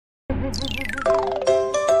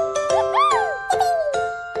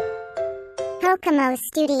Cocomo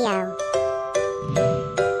Studio.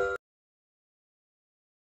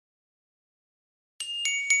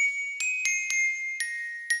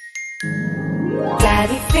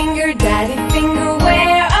 Daddy finger,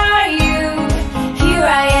 where are you? Here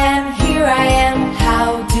I am,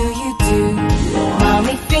 how do you do?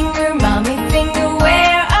 Mommy finger,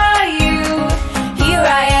 where are you? Here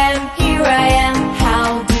I am,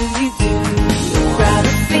 how do you do?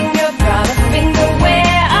 Brother finger,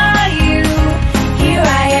 where are you? Here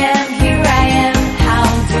I am, how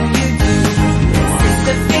do you do?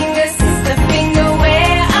 Sister finger,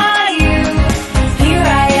 where are you? Here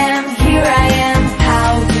I am,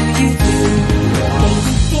 how do you do?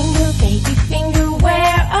 Baby finger,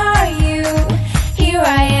 where are you? Here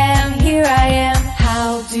I am,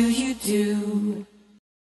 how do you do?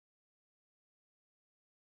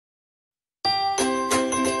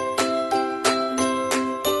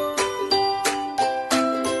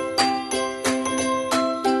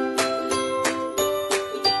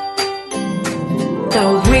 The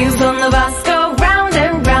wheels on the bus go round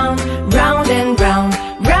and round, round and round,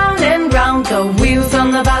 round and round. The wheels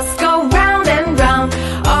on the bus go round and round,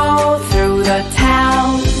 all through the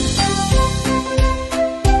town.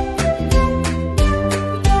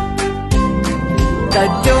 The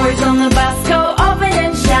doors on the bus go open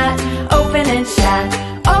and shut, open and shut,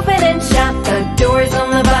 open and shut. The doors on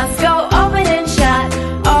the bus go open and shut,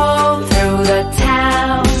 all through the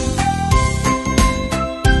town.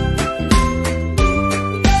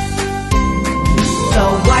 The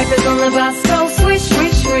wipers on the bus go swish,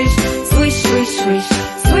 swish, swish, swish, swish, swish,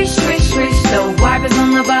 swish, swish, swish. The wipers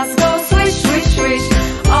on the bus go swish, swish, swish,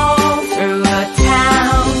 all through the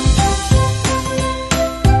town.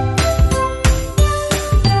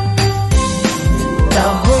 The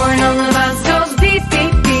horn on the bus goes beep,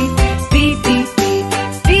 beep, beep, beep, beep, beep,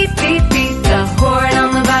 beep, beep, beep. The horn on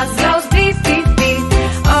the bus goes beep, beep, beep,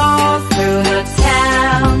 all through the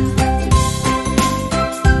town.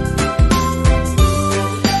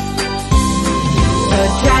 The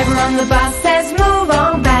driver on the bus says move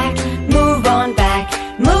on back, move on back,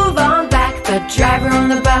 move on back. The driver on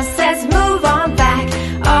the bus says move on back,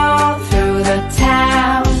 all through the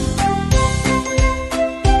town.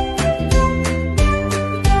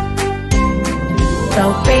 The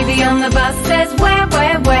baby on the bus says where,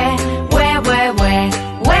 where, where, where, where, where,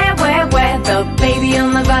 where, where, where. The baby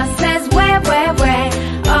on the bus says where, where, where,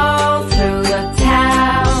 all through the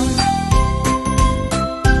town.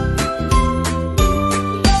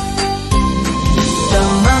 The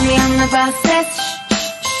mommy on the bus says shh,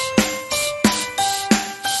 shh, shh.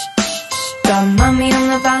 The mommy on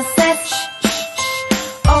the bus says shh, shh,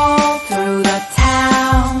 shh, all through the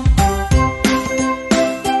town.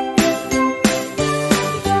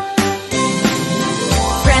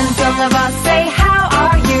 Friends on the bus say how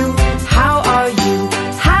are you? How are you?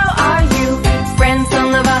 How are you? Friends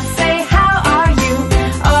on the bus say how are you?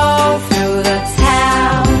 All through the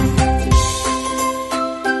town.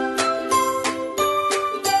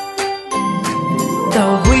 The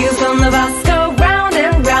wheels on the bus go round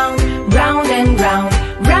and round, round and round,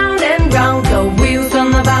 round and round. The wheels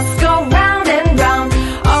on the bus go round and round,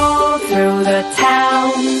 all through the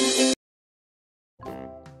town.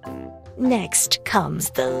 Next comes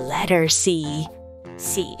the letter C.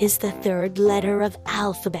 C is the third letter of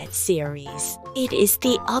alphabet series. It is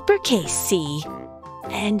the uppercase C,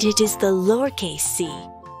 and it is the lowercase c.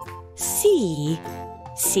 C.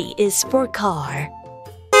 C is for car.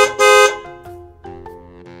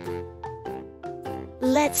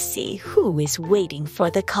 Let's see who is waiting for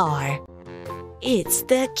the car. It's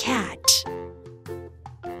the cat.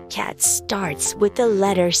 Cat starts with the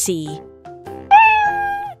letter C.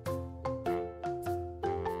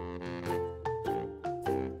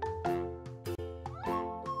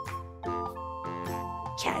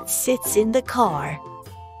 Cat sits in the car.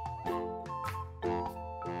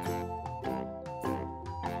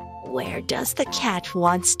 Where does the cat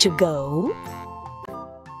wants to go?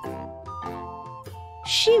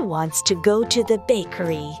 She wants to go to the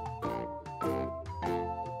bakery.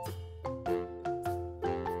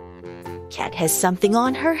 Cat has something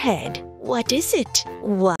on her head. What is it?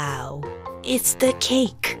 Wow, it's the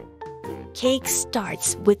cake. Cake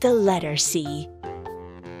starts with the letter C.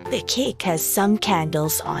 The cake has some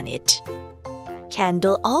candles on it.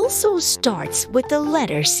 Candle also starts with the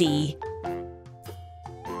letter C.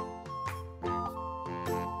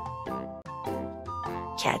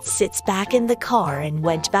 Cat sits back in the car and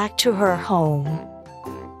went back to her home.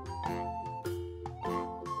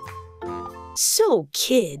 So,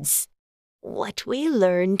 kids, what we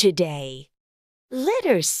learned today.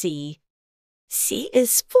 Letter C C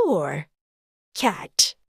is for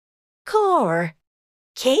cat, car,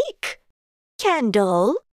 cake,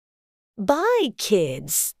 candle. Bye,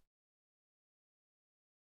 kids.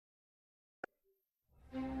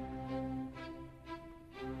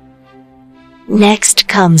 Next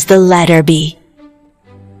comes the letter B.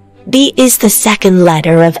 B is the second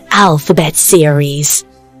letter of alphabet series.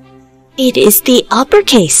 It is the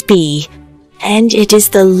uppercase B, and it is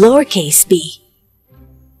the lowercase b.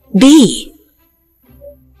 B.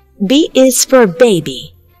 B is for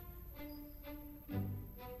baby.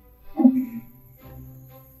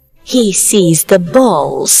 He sees the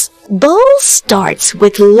balls. Ball starts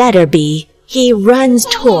with letter B. He runs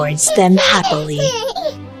towards them happily.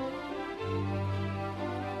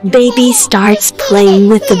 Baby starts playing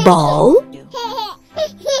with the ball.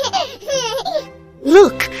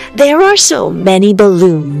 Look, there are so many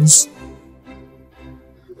balloons.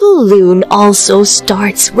 Balloon also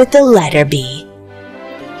starts with the letter B.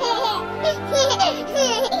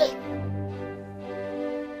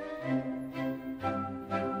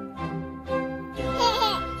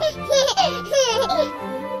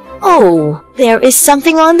 Oh, there is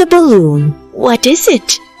something on the balloon. What is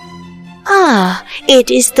it? Ah,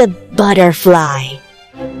 it is the butterfly.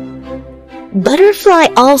 Butterfly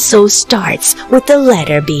also starts with the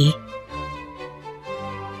letter B.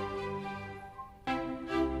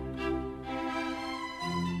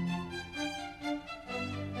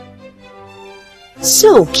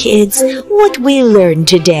 So kids, what we learned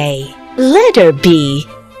today? Letter B.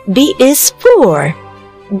 B is for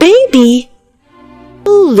baby,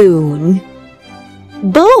 balloon,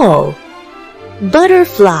 ball,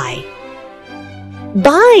 butterfly.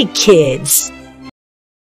 Bye, kids.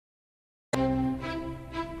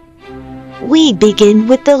 We begin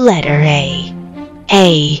with the letter A.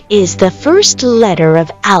 A is the first letter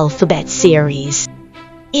of alphabet series.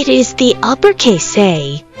 It is the uppercase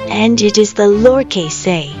A, and it is the lowercase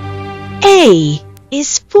a. A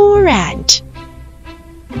is for ant.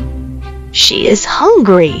 She is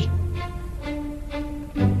hungry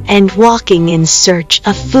and walking in search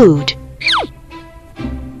of food.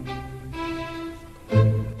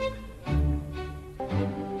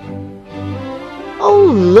 Oh,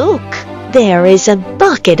 look, there is a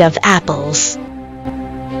bucket of apples.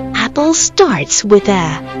 Apple starts with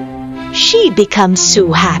a. She becomes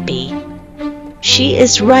so happy. She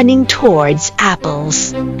is running towards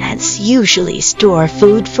apples. Ants usually store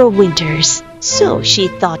food for winters, so she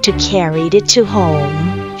thought to carry it to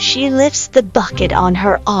home. She lifts the bucket on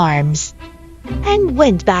her arms and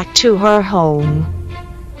went back to her home.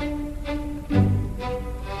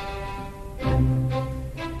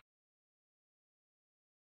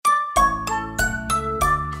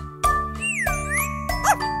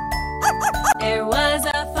 There was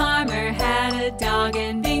a farmer had a dog,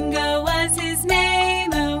 and Bingo was his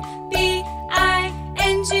name. Oh, B-I-N-G-O,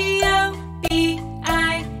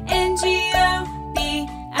 B-I-N-G-O,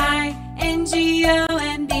 B-I-N-G-O,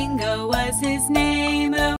 and Bingo was his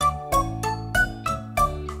name. Oh,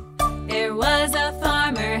 there was a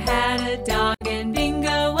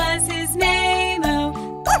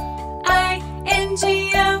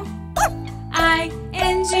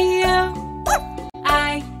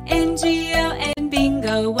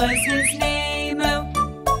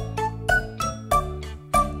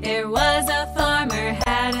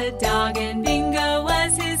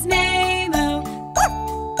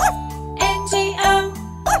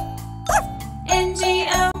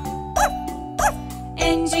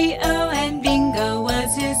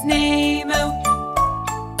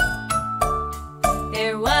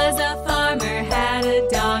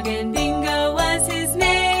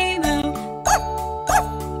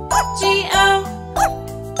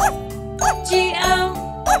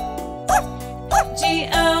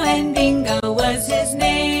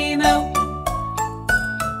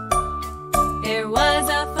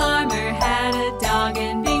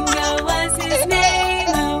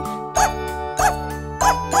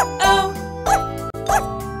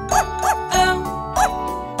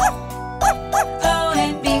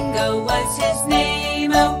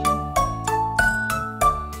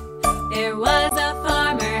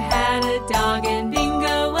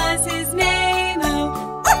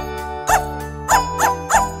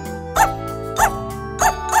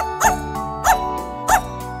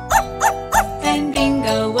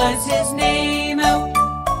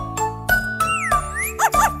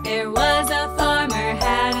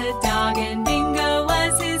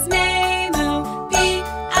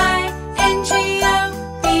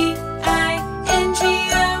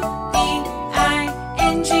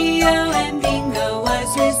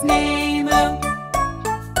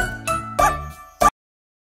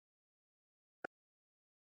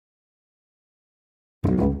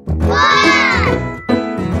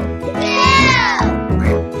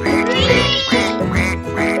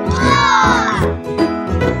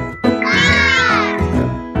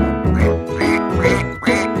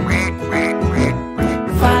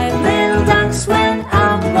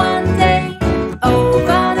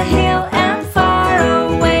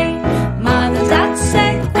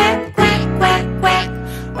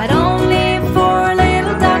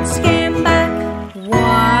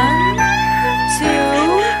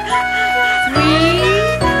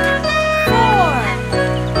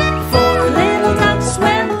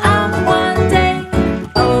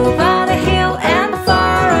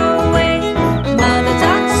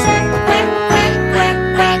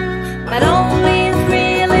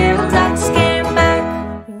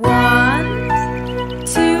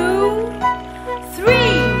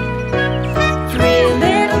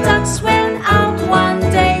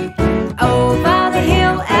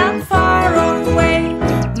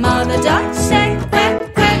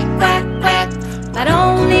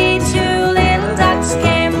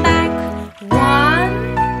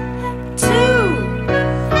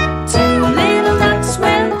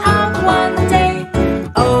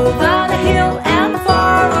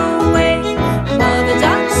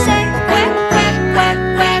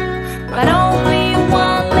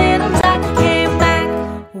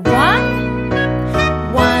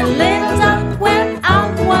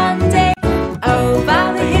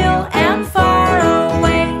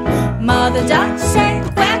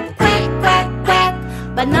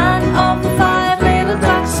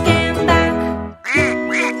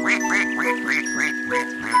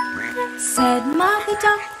said Mother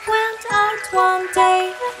Duck went out one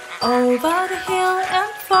day, over the hill and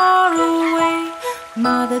far away.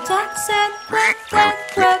 Mother Duck said quack, quack,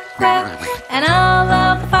 quack, quack, and all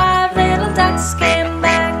the 5 little ducks came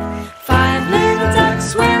back. 5 little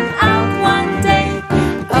ducks went out one day,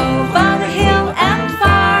 over the hill and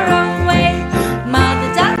far away.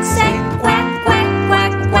 Mother Duck said quack, quack,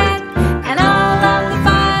 quack, quack, and all of the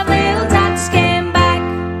 5 little ducks came back.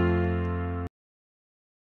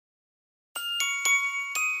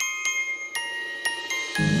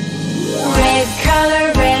 Red color,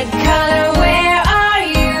 where are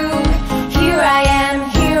you? Here I am,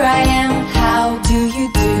 how do you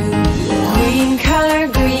do? Green color,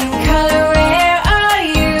 where are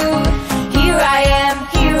you? Here I am,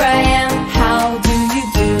 how do you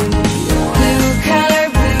do? Blue color,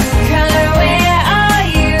 where are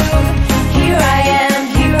you? Here I am,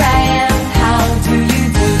 how do you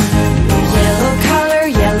do? Yellow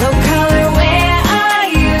color, where are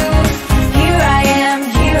you? Here I am,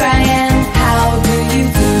 how do you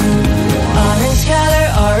do?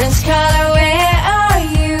 Orange color, where are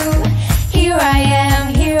you? Here I am,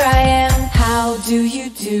 how do you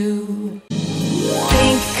do?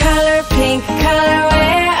 Pink color,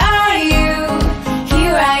 where are you?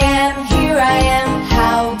 Here I am,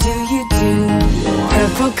 how do you do?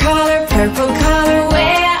 Purple color,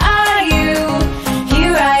 where are you?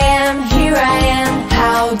 Here I am,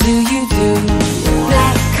 how do you do?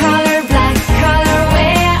 Black color,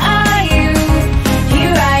 where are you?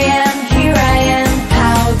 Here I am,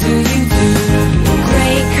 how do you do?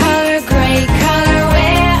 Gray color,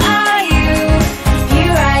 where are you?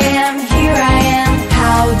 Here I am,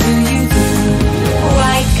 how do you do?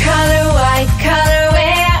 White color,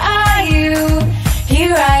 where are you?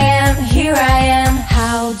 Here I am,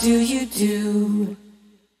 how do you do?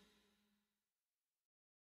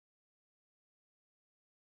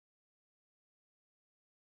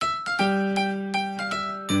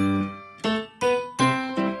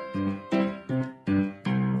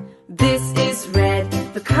 This is red,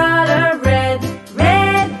 the color red,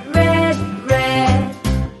 red, red, red.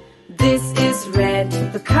 This is red,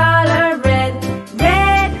 the color red,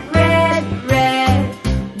 red, red, red.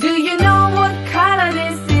 Do you know what color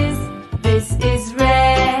this is? This is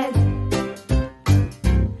red.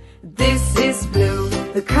 This is blue,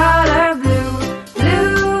 the color blue,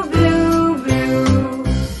 blue, blue, blue.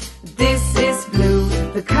 This is blue,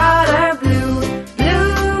 the color blue,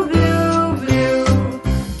 blue, blue, blue.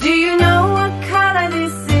 Do you know what color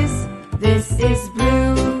this is? This is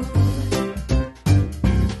blue.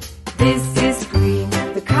 This is green,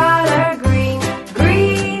 the color green,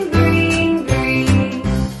 green, green, green.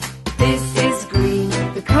 This is green,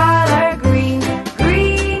 the color green,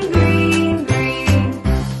 green, green, green.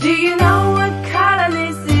 Do you know what color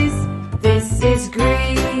this is? This is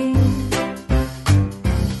green.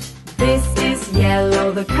 This is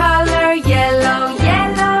yellow, the color yellow,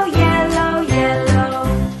 yellow, yellow, yellow.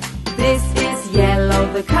 This is yellow,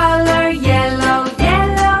 the color yellow,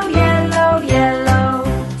 yellow, yellow, yellow.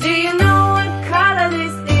 Do you know what color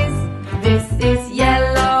this is? This is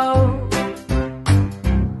yellow.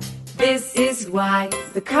 This is white,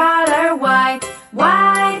 the color white,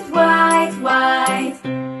 white, white, white.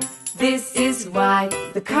 This is white,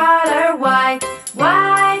 the color white,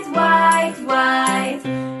 white, white, white.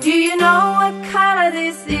 Do you know what color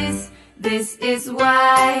this is? This is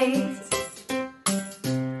white.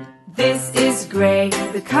 This is gray,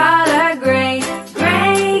 the color gray,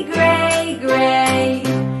 gray, gray, gray.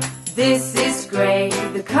 This is gray,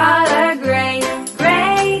 the color gray,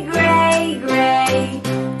 gray, gray, gray.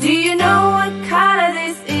 Do you know what color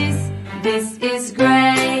this is? This is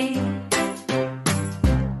gray.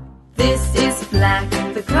 This is black,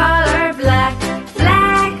 the color black,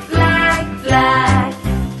 black, black, black.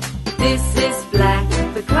 This is black,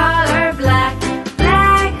 the color black,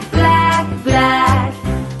 black, black, black.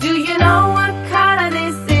 Do you know what color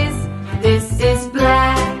this is? This is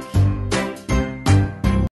black.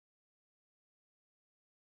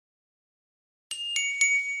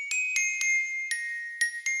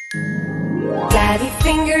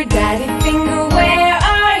 Daddy finger, where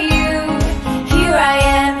are you? Here I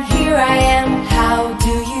am, how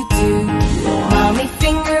do you do? Mommy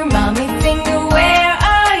finger, where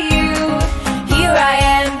are you? Here I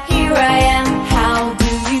am, how do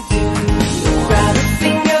you do? Brother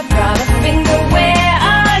finger, where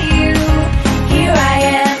are you? Here I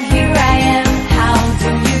am, how do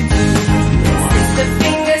you do?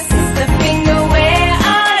 Sister finger, where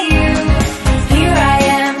are you? Here I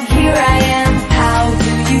am, how do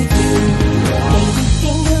you do?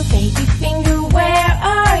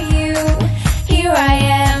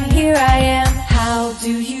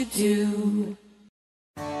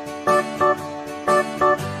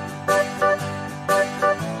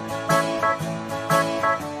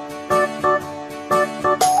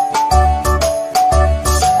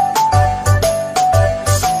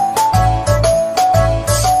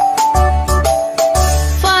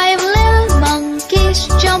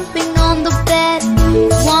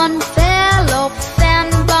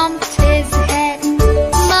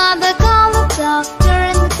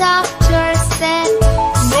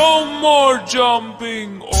 more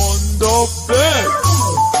jumping on the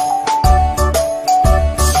bed.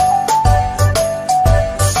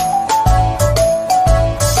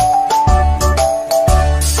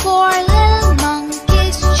 Four little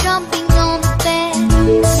monkeys jumping on the bed.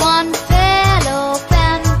 One fell off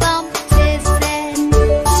and bumped his head.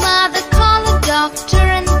 Mother called the doctor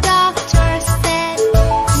and the doctor said,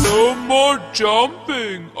 No more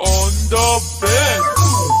jumping on the bed.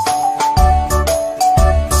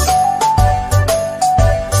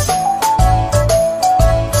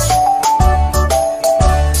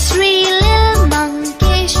 Three little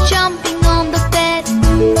monkeys jumping on the bed.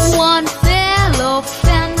 One fell off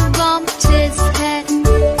and bumped his head.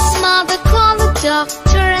 Mother called the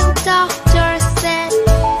doctor and the doctor said,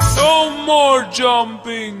 No more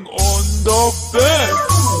jumping on the bed.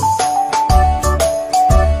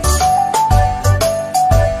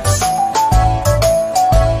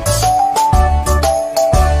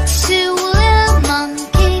 Two little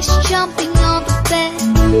monkeys jumping on the bed.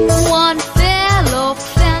 One fell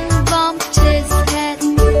off and bumped his head.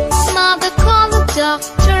 Mother called the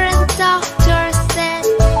doctor and the doctor said,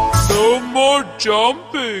 No more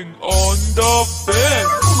jumping on the bed.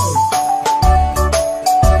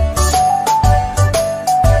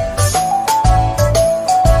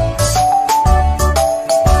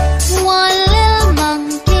 One little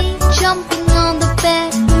monkey jumping on the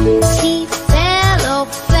bed. He fell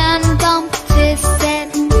off and bumped his head.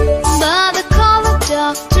 Mother called the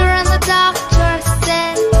doctor and the doctor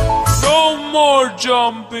said, No more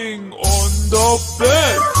jumping on the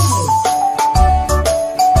bed.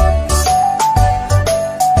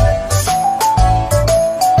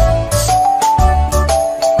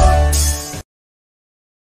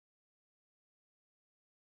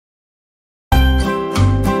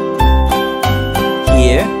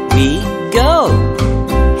 Here we go.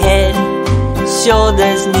 Head,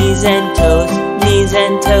 shoulders, knees and toes, knees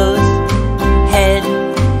and toes. Head,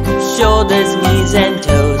 shoulders, knees and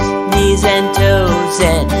toes, knees and toes.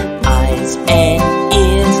 And eyes and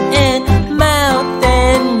ears and mouth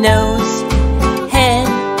and nose. Head,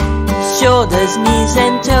 shoulders, knees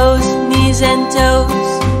and toes, knees and toes.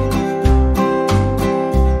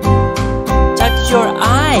 Touch your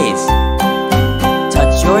eyes.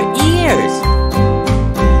 Touch your ears.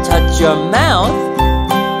 Touch your mouth.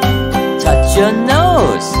 Touch your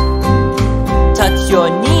nose. Touch your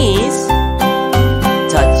knees.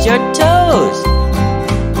 Touch your toes.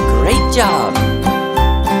 Great job.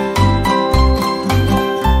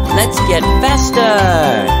 Let's get faster.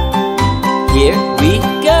 Here we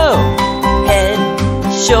go. Head,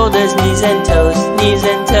 shoulders, knees and toes, knees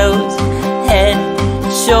and toes. Head,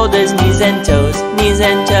 shoulders, knees and toes, knees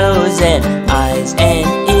and toes. And eyes and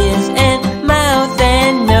ears and mouth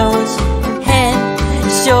and nose. Head,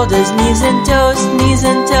 shoulders, knees and toes, knees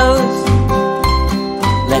and toes.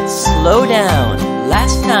 Let's slow down.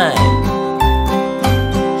 Last time.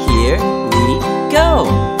 Here we go.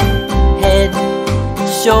 Head,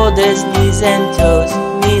 shoulders, knees and toes,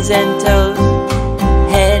 knees and toes.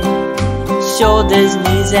 Head, shoulders,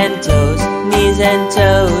 knees and toes, knees and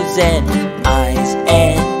toes. And eyes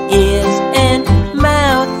and ears and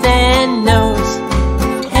mouth and nose.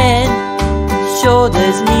 Head,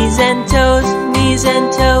 shoulders, knees and toes, knees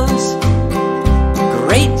and toes.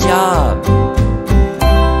 Great job.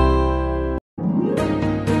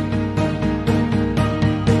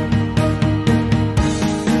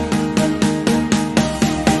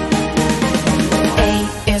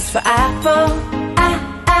 A is for apple,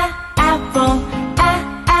 apple,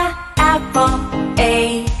 apple.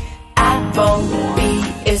 A, apple. B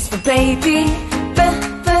is for baby,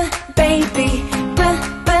 baby,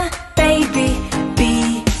 baby.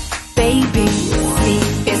 B, baby. C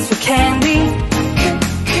is for candy,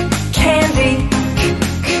 candy,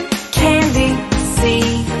 candy. C,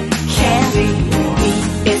 candy. D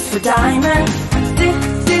is for diamond,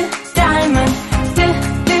 diamond,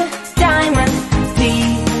 diamond. D,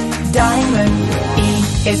 diamond. E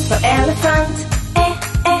is for elephant,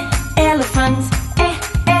 elephant,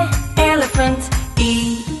 elephant.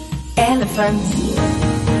 E, elephant.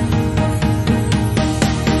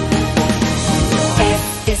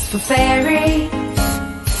 F is for fairy,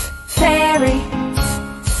 fairy,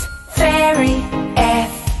 fairy.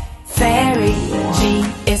 F, fairy. G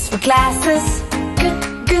is for glasses,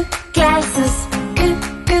 glasses,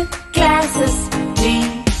 glasses. G,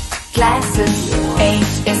 glasses.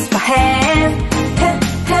 H is for hand,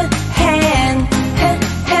 hand,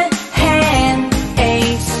 hand.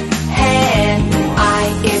 H, hand. I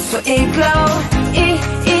is for igloo,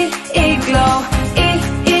 igloo,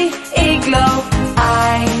 igloo.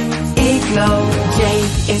 I, igloo. J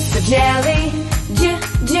is for jelly,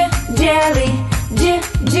 jelly,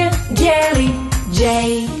 jelly,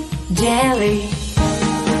 jelly, jelly.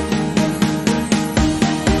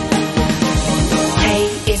 K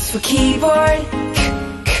is for keyboard,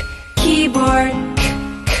 keyboard,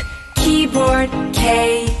 keyboard.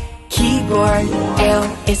 K, keyboard. L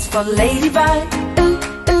is for ladybug,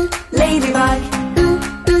 ladybug,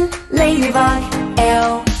 ladybug.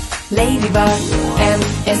 L, ladybug. M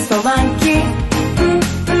is for monkey,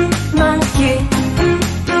 monkey,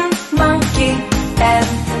 monkey. M,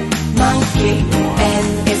 monkey. N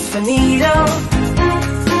is for needle,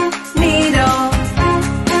 needle,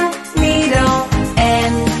 needle.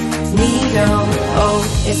 N, needle. O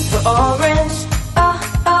is for orange,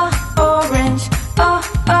 orange,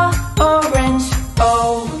 orange. O,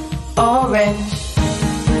 orange.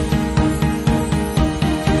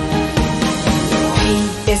 P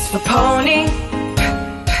is for pony,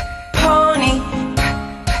 pony,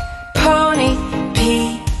 pony. P,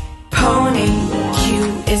 pony. Q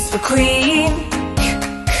is for queen,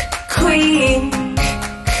 queen,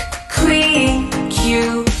 queen.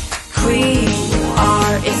 Q, queen.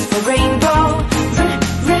 R is for rainbow,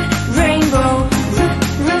 rainbow,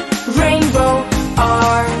 rainbow.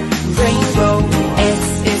 R, rainbow. S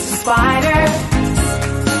is for spider,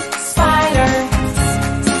 spider,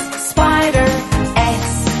 spider. S,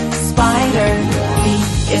 spider. T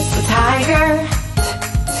is for tiger,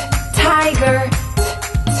 tiger,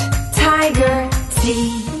 tiger. T,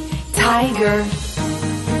 tiger.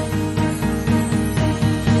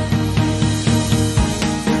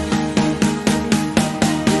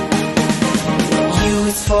 U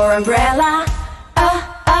is for umbrella,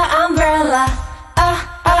 umbrella,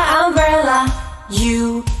 umbrella.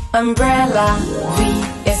 U, umbrella. V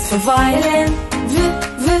is for violin,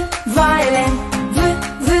 violin,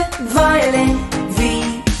 violin. V,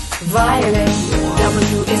 violin.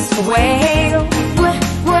 W is for whale,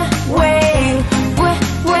 whale,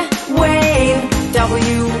 whale.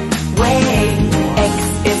 W, whale. X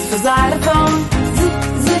is for xylophone,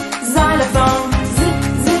 xylophone,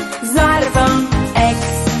 xylophone. X,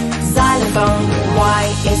 xylophone. Y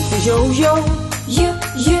is for yo-yo,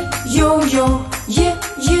 yo-yo,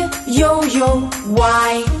 yo-yo.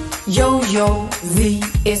 Y, yo-yo. Z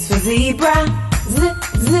is for zebra,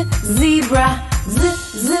 zebra,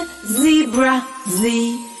 zebra. Z,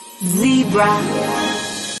 zebra.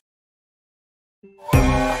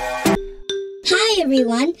 Hi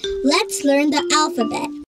everyone, let's learn the alphabet.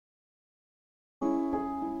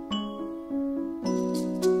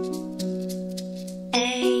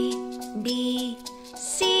 A, B,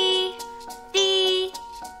 C, D,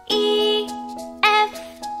 E, F,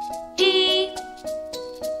 G,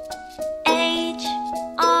 H,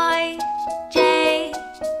 I, J,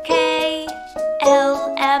 K,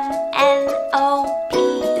 L, M, N, O, P,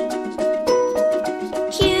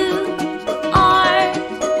 Q, R,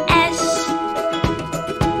 S,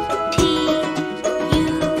 T, U,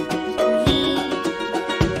 V,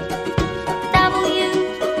 W,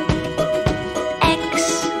 X,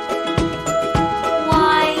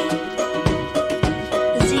 Y,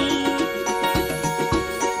 Z.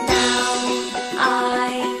 Now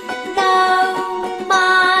I know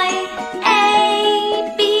my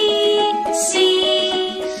ABCs.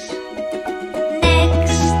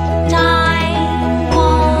 Next time,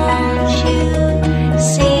 won't you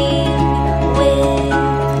sing with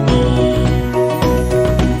me?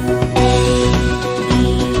 A, B,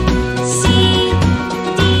 C,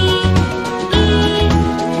 D, E,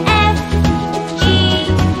 F, G,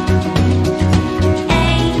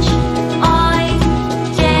 H, I,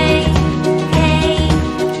 J, K,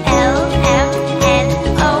 L, M, N,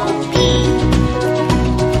 O, P,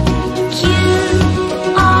 Q,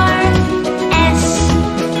 R, S,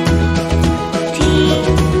 T,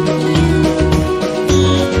 U, V,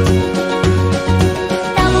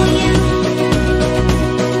 W,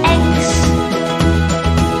 X,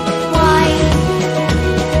 Y,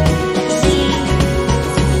 Z.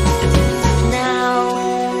 Now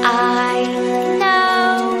I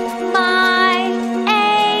know my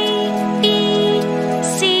ABCs.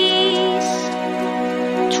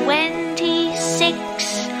 26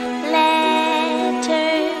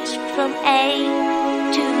 letters from A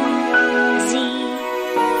to Z.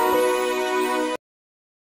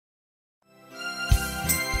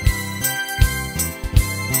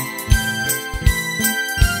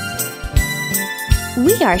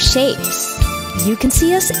 We are shapes. You can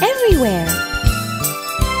see us everywhere.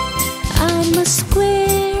 I'm a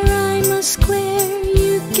square, I'm a square.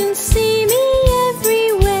 You can see me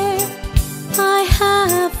everywhere. I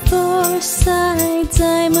have 4 sides.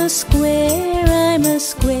 I'm a square, I'm a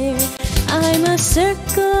square. I'm a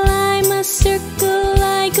circle,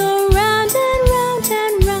 I go round.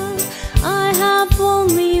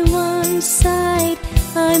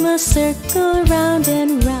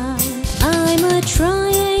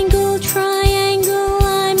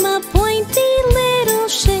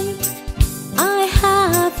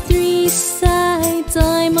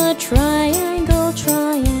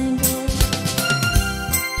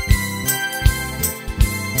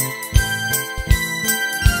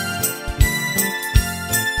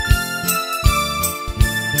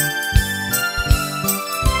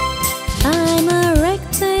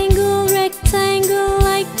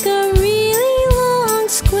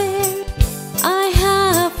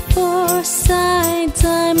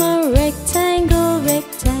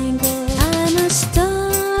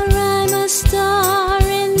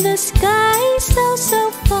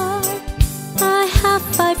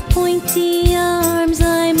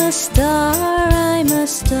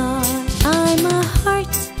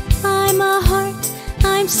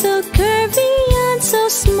 so curvy and so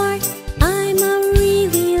smart. I'm a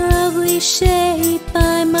really lovely shape.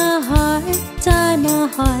 I'm a heart, I'm a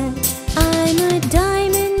heart. I'm a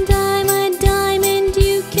diamond, I'm a diamond.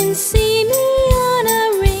 You can see me on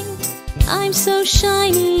a ring. I'm so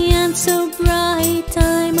shiny and so bright.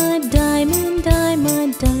 I'm a diamond, I'm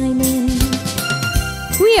a diamond.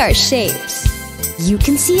 We are shapes. You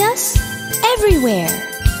can see us everywhere.